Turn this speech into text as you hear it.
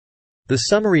The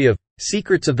summary of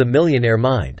Secrets of the Millionaire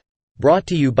Mind, brought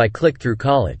to you by Click-Through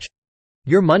College.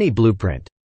 Your Money Blueprint.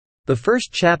 The first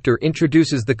chapter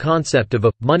introduces the concept of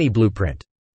a money blueprint.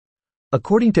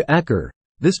 According to Eker,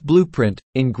 this blueprint,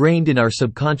 ingrained in our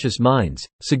subconscious minds,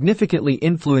 significantly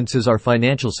influences our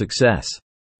financial success.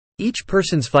 Each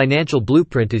person's financial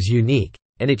blueprint is unique,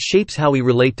 and it shapes how we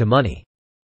relate to money.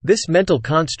 This mental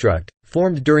construct,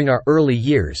 formed during our early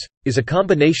years, is a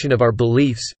combination of our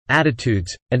beliefs,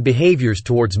 attitudes, and behaviors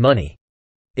towards money.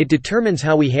 It determines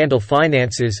how we handle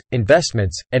finances,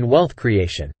 investments, and wealth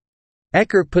creation.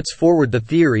 Eker puts forward the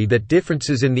theory that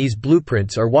differences in these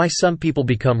blueprints are why some people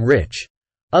become rich,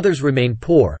 others remain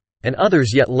poor, and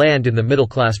others yet land in the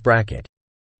middle-class bracket.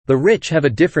 The rich have a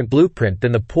different blueprint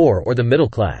than the poor or the middle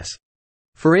class.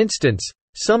 For instance,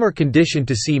 some are conditioned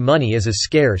to see money as a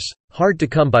scarce,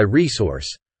 hard-to-come-by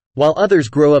resource, while others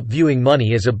grow up viewing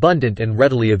money as abundant and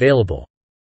readily available.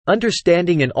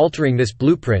 Understanding and altering this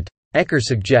blueprint, Eker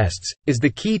suggests, is the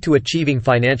key to achieving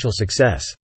financial success.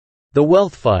 The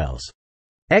Wealth Files.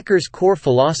 Eker's core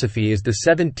philosophy is the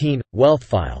 17 Wealth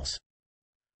Files.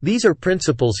 These are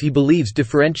principles he believes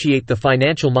differentiate the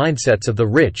financial mindsets of the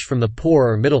rich from the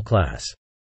poor or middle class.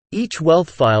 Each wealth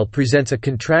file presents a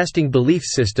contrasting belief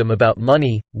system about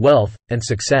money, wealth, and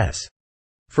success.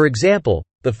 For example,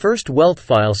 the first wealth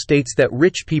file states that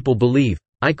rich people believe,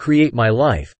 "I create my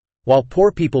life," while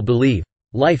poor people believe,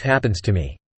 "Life happens to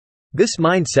me." This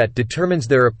mindset determines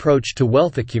their approach to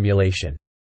wealth accumulation.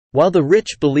 While the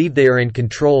rich believe they are in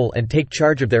control and take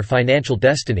charge of their financial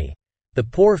destiny, the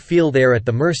poor feel they are at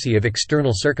the mercy of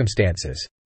external circumstances.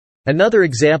 Another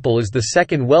example is the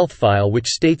second wealth file, which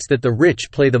states that the rich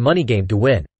play the money game to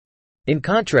win. In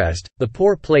contrast, the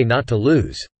poor play not to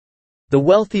lose. The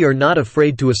wealthy are not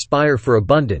afraid to aspire for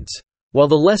abundance, while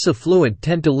the less affluent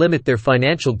tend to limit their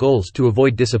financial goals to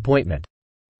avoid disappointment.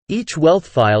 Each wealth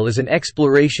file is an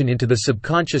exploration into the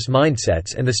subconscious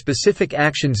mindsets and the specific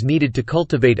actions needed to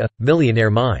cultivate a millionaire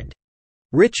mind.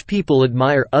 Rich people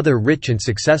admire other rich and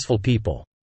successful people.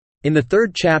 In the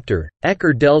third chapter,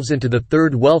 Eker delves into the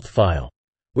third wealth file,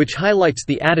 which highlights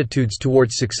the attitudes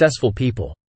towards successful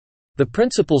people. The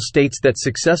principle states that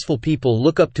successful people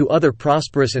look up to other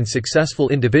prosperous and successful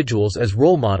individuals as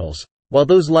role models, while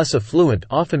those less affluent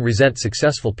often resent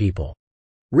successful people.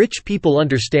 Rich people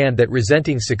understand that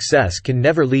resenting success can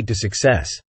never lead to success.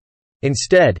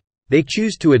 Instead, they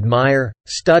choose to admire,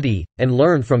 study, and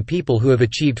learn from people who have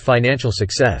achieved financial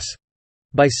success.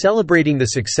 By celebrating the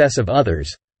success of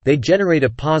others, they generate a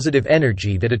positive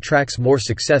energy that attracts more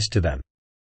success to them.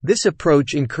 This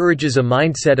approach encourages a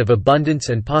mindset of abundance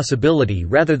and possibility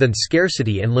rather than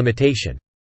scarcity and limitation.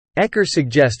 Eker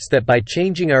suggests that by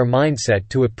changing our mindset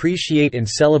to appreciate and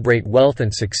celebrate wealth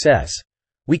and success,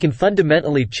 we can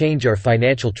fundamentally change our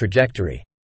financial trajectory.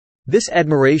 This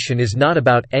admiration is not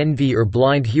about envy or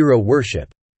blind hero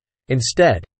worship.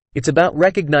 Instead, it's about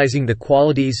recognizing the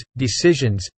qualities,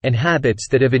 decisions, and habits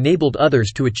that have enabled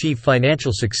others to achieve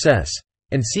financial success,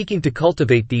 and seeking to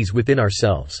cultivate these within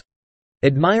ourselves.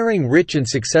 Admiring rich and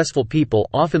successful people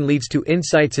often leads to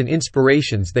insights and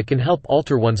inspirations that can help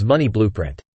alter one's money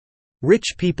blueprint.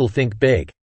 Rich people think big.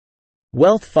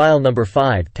 Wealth file number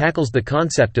 5 tackles the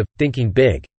concept of thinking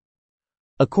big.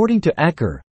 According to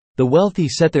Eker, the wealthy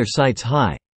set their sights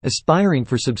high, aspiring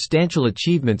for substantial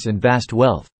achievements and vast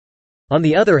wealth. On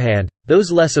the other hand,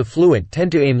 those less affluent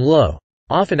tend to aim low,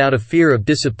 often out of fear of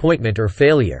disappointment or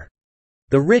failure.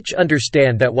 The rich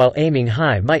understand that while aiming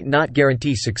high might not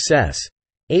guarantee success,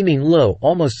 aiming low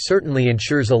almost certainly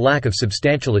ensures a lack of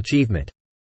substantial achievement.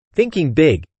 Thinking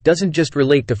big doesn't just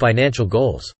relate to financial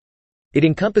goals. It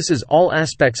encompasses all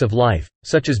aspects of life,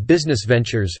 such as business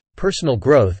ventures, personal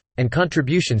growth, and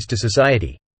contributions to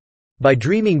society. By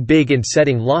dreaming big and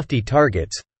setting lofty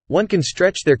targets, one can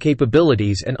stretch their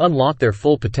capabilities and unlock their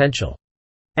full potential.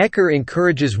 Eker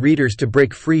encourages readers to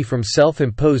break free from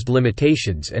self-imposed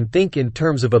limitations and think in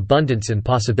terms of abundance and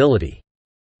possibility.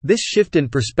 This shift in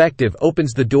perspective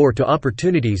opens the door to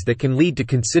opportunities that can lead to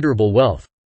considerable wealth.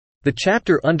 The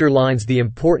chapter underlines the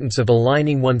importance of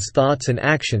aligning one's thoughts and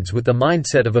actions with the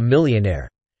mindset of a millionaire,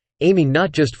 aiming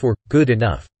not just for good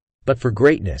enough, but for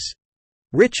greatness.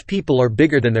 Rich people are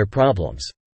bigger than their problems.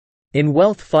 In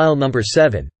Wealth File number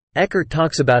 7, Eker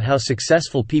talks about how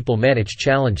successful people manage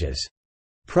challenges.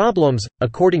 Problems,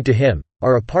 according to him,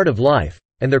 are a part of life,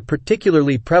 and they're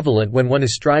particularly prevalent when one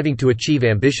is striving to achieve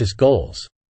ambitious goals.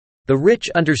 The rich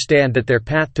understand that their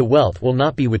path to wealth will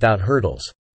not be without hurdles.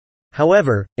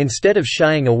 However, instead of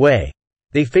shying away,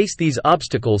 they face these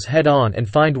obstacles head-on and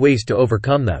find ways to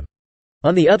overcome them.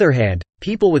 On the other hand,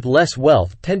 people with less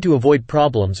wealth tend to avoid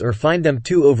problems or find them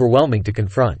too overwhelming to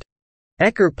confront.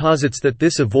 Eker posits that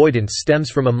this avoidance stems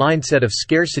from a mindset of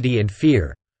scarcity and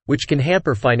fear, which can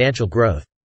hamper financial growth.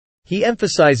 He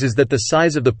emphasizes that the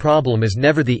size of the problem is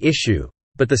never the issue,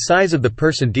 but the size of the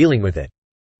person dealing with it.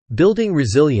 Building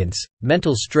resilience,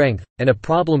 mental strength, and a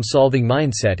problem-solving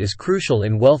mindset is crucial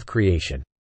in wealth creation.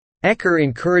 Eker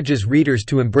encourages readers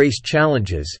to embrace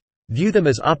challenges, view them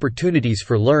as opportunities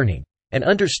for learning, and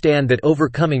understand that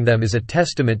overcoming them is a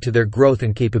testament to their growth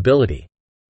and capability.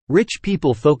 Rich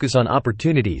people focus on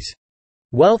opportunities.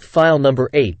 Wealth File Number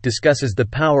 8 discusses the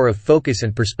power of focus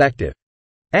and perspective.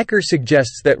 Eker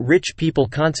suggests that rich people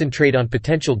concentrate on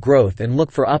potential growth and look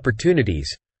for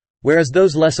opportunities, whereas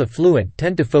those less affluent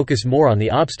tend to focus more on the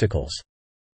obstacles.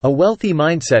 A wealthy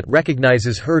mindset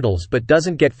recognizes hurdles but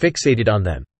doesn't get fixated on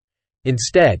them.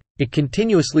 Instead, it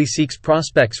continuously seeks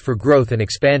prospects for growth and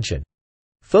expansion.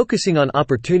 Focusing on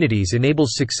opportunities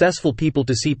enables successful people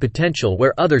to see potential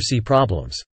where others see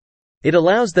problems. It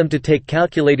allows them to take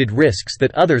calculated risks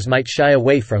that others might shy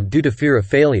away from due to fear of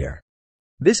failure.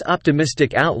 This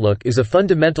optimistic outlook is a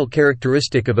fundamental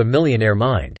characteristic of a millionaire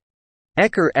mind.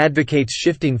 Eker advocates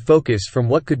shifting focus from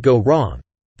what could go wrong,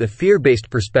 the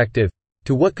fear-based perspective,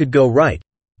 to what could go right,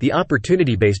 the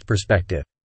opportunity-based perspective.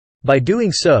 By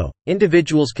doing so,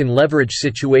 individuals can leverage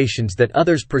situations that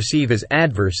others perceive as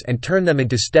adverse and turn them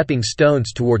into stepping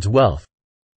stones towards wealth.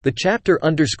 The chapter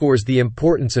underscores the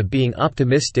importance of being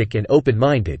optimistic and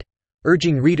open-minded,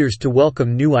 urging readers to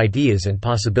welcome new ideas and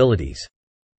possibilities.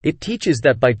 It teaches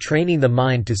that by training the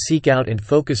mind to seek out and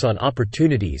focus on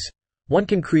opportunities, one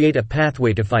can create a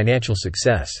pathway to financial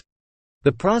success.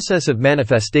 The process of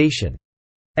manifestation.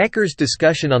 Eker's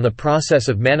discussion on the process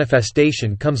of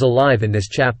manifestation comes alive in this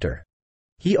chapter.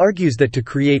 He argues that to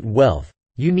create wealth,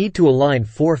 you need to align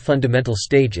 4 fundamental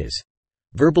stages: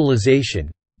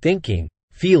 verbalization, thinking,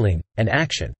 feeling, and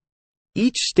action.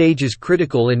 Each stage is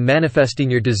critical in manifesting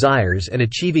your desires and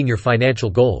achieving your financial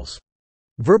goals.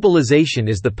 Verbalization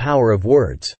is the power of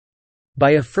words.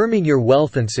 By affirming your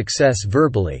wealth and success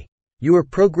verbally, you are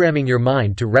programming your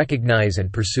mind to recognize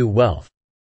and pursue wealth.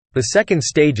 The second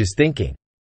stage is thinking.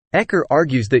 Eker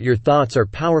argues that your thoughts are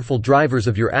powerful drivers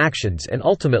of your actions and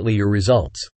ultimately your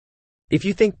results. If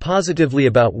you think positively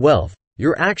about wealth,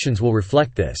 your actions will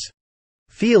reflect this.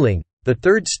 Feeling, the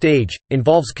third stage,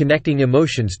 involves connecting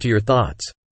emotions to your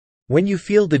thoughts. When you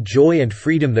feel the joy and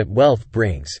freedom that wealth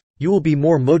brings, you will be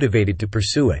more motivated to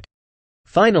pursue it.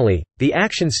 Finally, the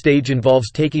action stage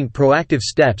involves taking proactive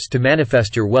steps to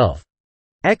manifest your wealth.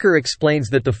 Eker explains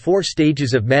that the 4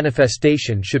 stages of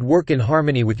manifestation should work in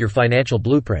harmony with your financial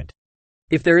blueprint.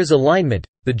 If there is alignment,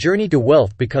 the journey to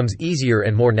wealth becomes easier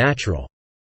and more natural.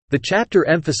 The chapter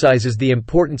emphasizes the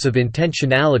importance of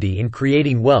intentionality in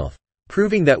creating wealth,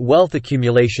 proving that wealth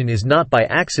accumulation is not by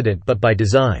accident but by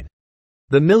design.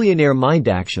 The Millionaire Mind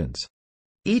Actions.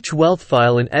 Each wealth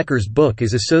file in Eker's book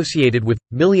is associated with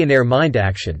Millionaire Mind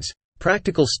Actions,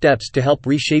 practical steps to help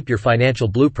reshape your financial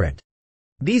blueprint.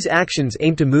 These actions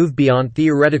aim to move beyond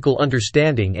theoretical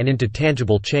understanding and into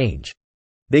tangible change.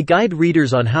 They guide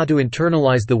readers on how to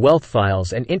internalize the wealth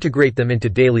files and integrate them into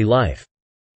daily life.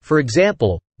 For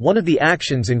example, one of the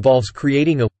actions involves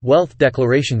creating a wealth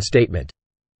declaration statement.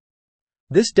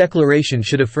 This declaration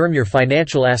should affirm your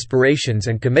financial aspirations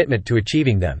and commitment to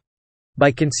achieving them.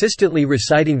 By consistently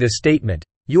reciting this statement,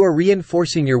 you are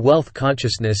reinforcing your wealth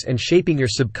consciousness and shaping your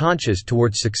subconscious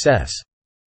towards success.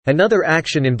 Another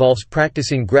action involves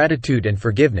practicing gratitude and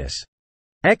forgiveness.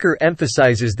 Eker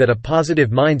emphasizes that a positive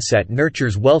mindset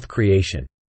nurtures wealth creation.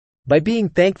 By being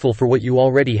thankful for what you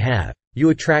already have,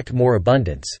 you attract more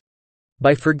abundance.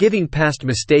 By forgiving past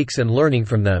mistakes and learning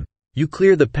from them, you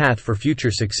clear the path for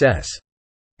future success.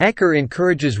 Eker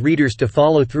encourages readers to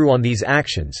follow through on these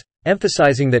actions,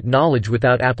 emphasizing that knowledge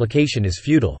without application is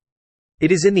futile.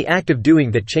 It is in the act of doing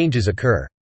that changes occur.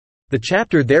 The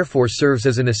chapter therefore serves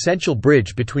as an essential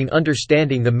bridge between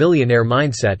understanding the millionaire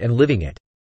mindset and living it.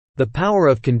 The power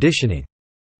of conditioning.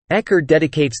 Eker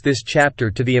dedicates this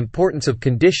chapter to the importance of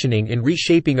conditioning in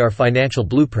reshaping our financial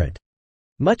blueprint.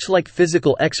 Much like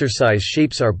physical exercise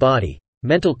shapes our body,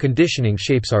 mental conditioning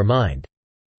shapes our mind.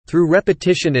 Through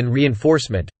repetition and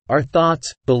reinforcement, our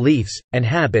thoughts, beliefs, and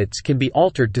habits can be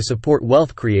altered to support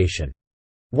wealth creation.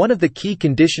 One of the key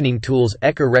conditioning tools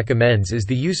Eker recommends is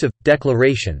the use of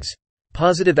declarations,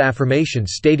 positive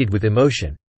affirmations stated with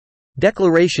emotion.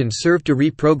 Declarations serve to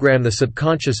reprogram the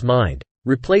subconscious mind,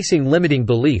 replacing limiting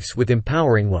beliefs with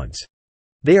empowering ones.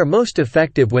 They are most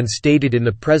effective when stated in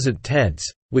the present tense,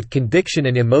 with conviction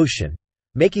and emotion,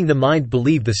 making the mind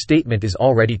believe the statement is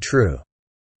already true.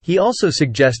 He also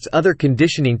suggests other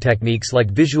conditioning techniques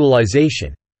like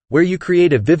visualization, where you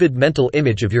create a vivid mental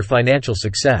image of your financial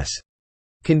success.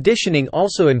 Conditioning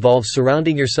also involves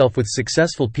surrounding yourself with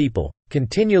successful people,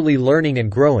 continually learning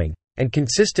and growing, and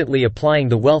consistently applying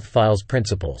the Wealth Files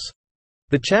principles.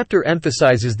 The chapter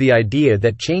emphasizes the idea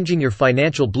that changing your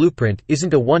financial blueprint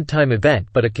isn't a one-time event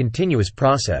but a continuous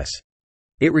process.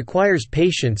 It requires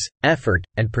patience, effort,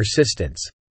 and persistence.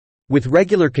 With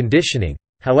regular conditioning,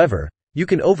 however, you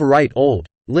can overwrite old,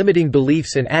 limiting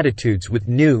beliefs and attitudes with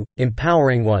new,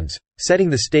 empowering ones, setting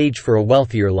the stage for a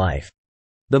wealthier life.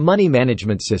 The money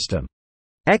management system.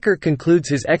 Eker concludes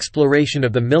his exploration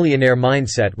of the millionaire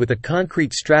mindset with a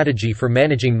concrete strategy for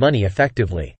managing money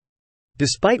effectively.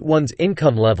 Despite one's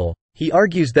income level, he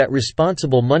argues that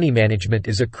responsible money management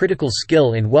is a critical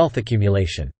skill in wealth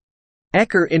accumulation.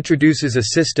 Eker introduces a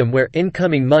system where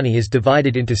incoming money is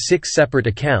divided into 6 separate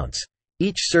accounts,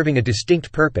 each serving a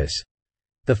distinct purpose.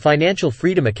 The financial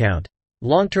freedom account,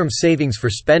 long-term savings for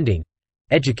spending,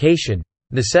 education,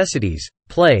 necessities,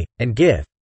 play, and give.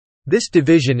 This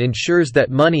division ensures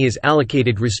that money is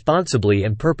allocated responsibly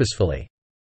and purposefully.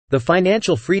 The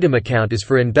financial freedom account is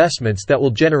for investments that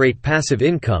will generate passive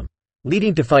income,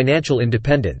 leading to financial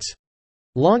independence.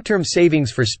 Long-term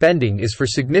savings for spending is for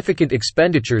significant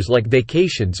expenditures like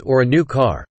vacations or a new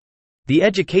car. The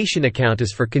education account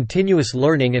is for continuous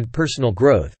learning and personal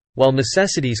growth, while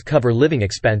necessities cover living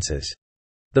expenses.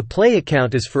 The play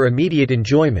account is for immediate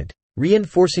enjoyment,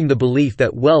 reinforcing the belief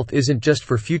that wealth isn't just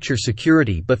for future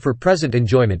security but for present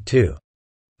enjoyment too.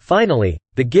 Finally,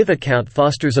 the give account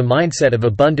fosters a mindset of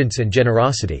abundance and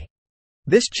generosity.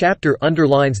 This chapter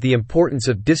underlines the importance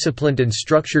of disciplined and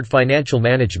structured financial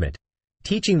management,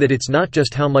 teaching that it's not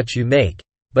just how much you make,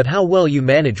 but how well you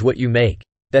manage what you make,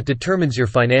 that determines your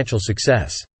financial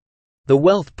success. The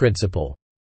wealth principle.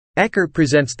 Eker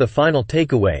presents the final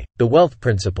takeaway, the wealth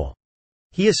principle.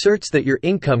 He asserts that your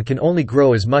income can only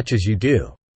grow as much as you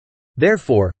do.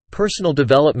 Therefore, personal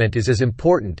development is as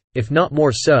important, if not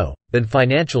more so, than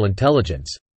financial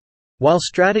intelligence. While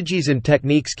strategies and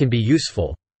techniques can be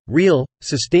useful, real,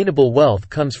 sustainable wealth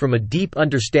comes from a deep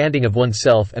understanding of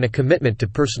oneself and a commitment to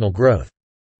personal growth.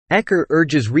 Eker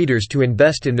urges readers to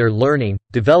invest in their learning,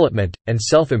 development, and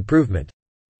self-improvement.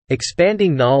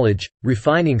 Expanding knowledge,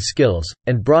 refining skills,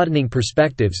 and broadening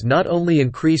perspectives not only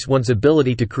increase one's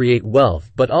ability to create wealth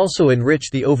but also enrich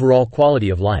the overall quality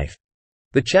of life.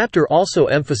 The chapter also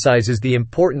emphasizes the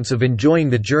importance of enjoying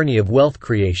the journey of wealth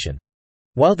creation.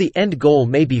 While the end goal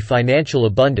may be financial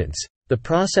abundance, the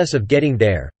process of getting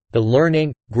there, the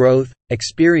learning, growth,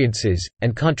 experiences,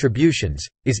 and contributions,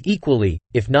 is equally,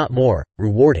 if not more,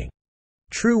 rewarding.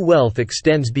 True wealth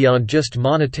extends beyond just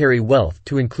monetary wealth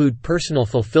to include personal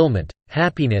fulfillment,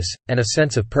 happiness, and a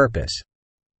sense of purpose.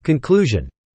 Conclusion.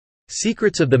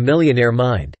 Secrets of the Millionaire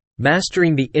Mind,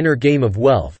 Mastering the Inner Game of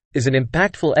Wealth, is an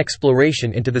impactful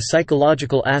exploration into the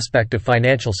psychological aspect of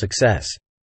financial success.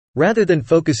 Rather than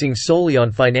focusing solely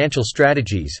on financial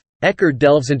strategies, Eker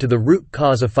delves into the root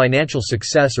cause of financial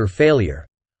success or failure,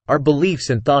 our beliefs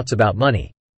and thoughts about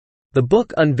money. The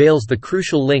book unveils the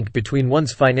crucial link between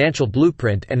one's financial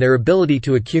blueprint and their ability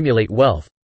to accumulate wealth.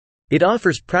 It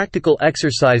offers practical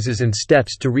exercises and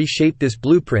steps to reshape this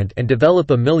blueprint and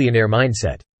develop a millionaire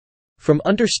mindset. From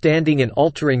understanding and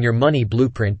altering your money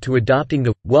blueprint to adopting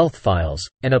the Wealth Files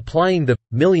and applying the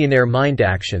Millionaire Mind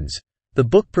actions, the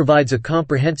book provides a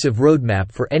comprehensive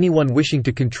roadmap for anyone wishing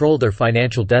to control their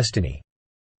financial destiny.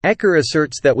 Eker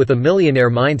asserts that with a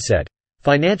millionaire mindset,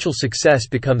 financial success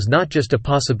becomes not just a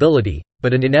possibility,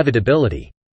 but an inevitability.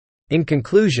 In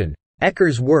conclusion,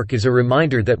 Eker's work is a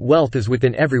reminder that wealth is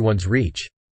within everyone's reach.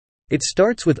 It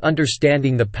starts with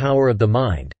understanding the power of the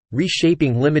mind,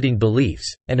 reshaping limiting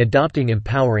beliefs, and adopting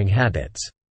empowering habits.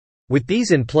 With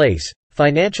these in place,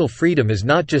 financial freedom is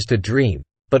not just a dream,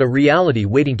 but a reality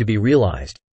waiting to be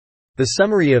realized. The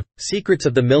summary of Secrets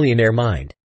of the Millionaire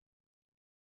Mind.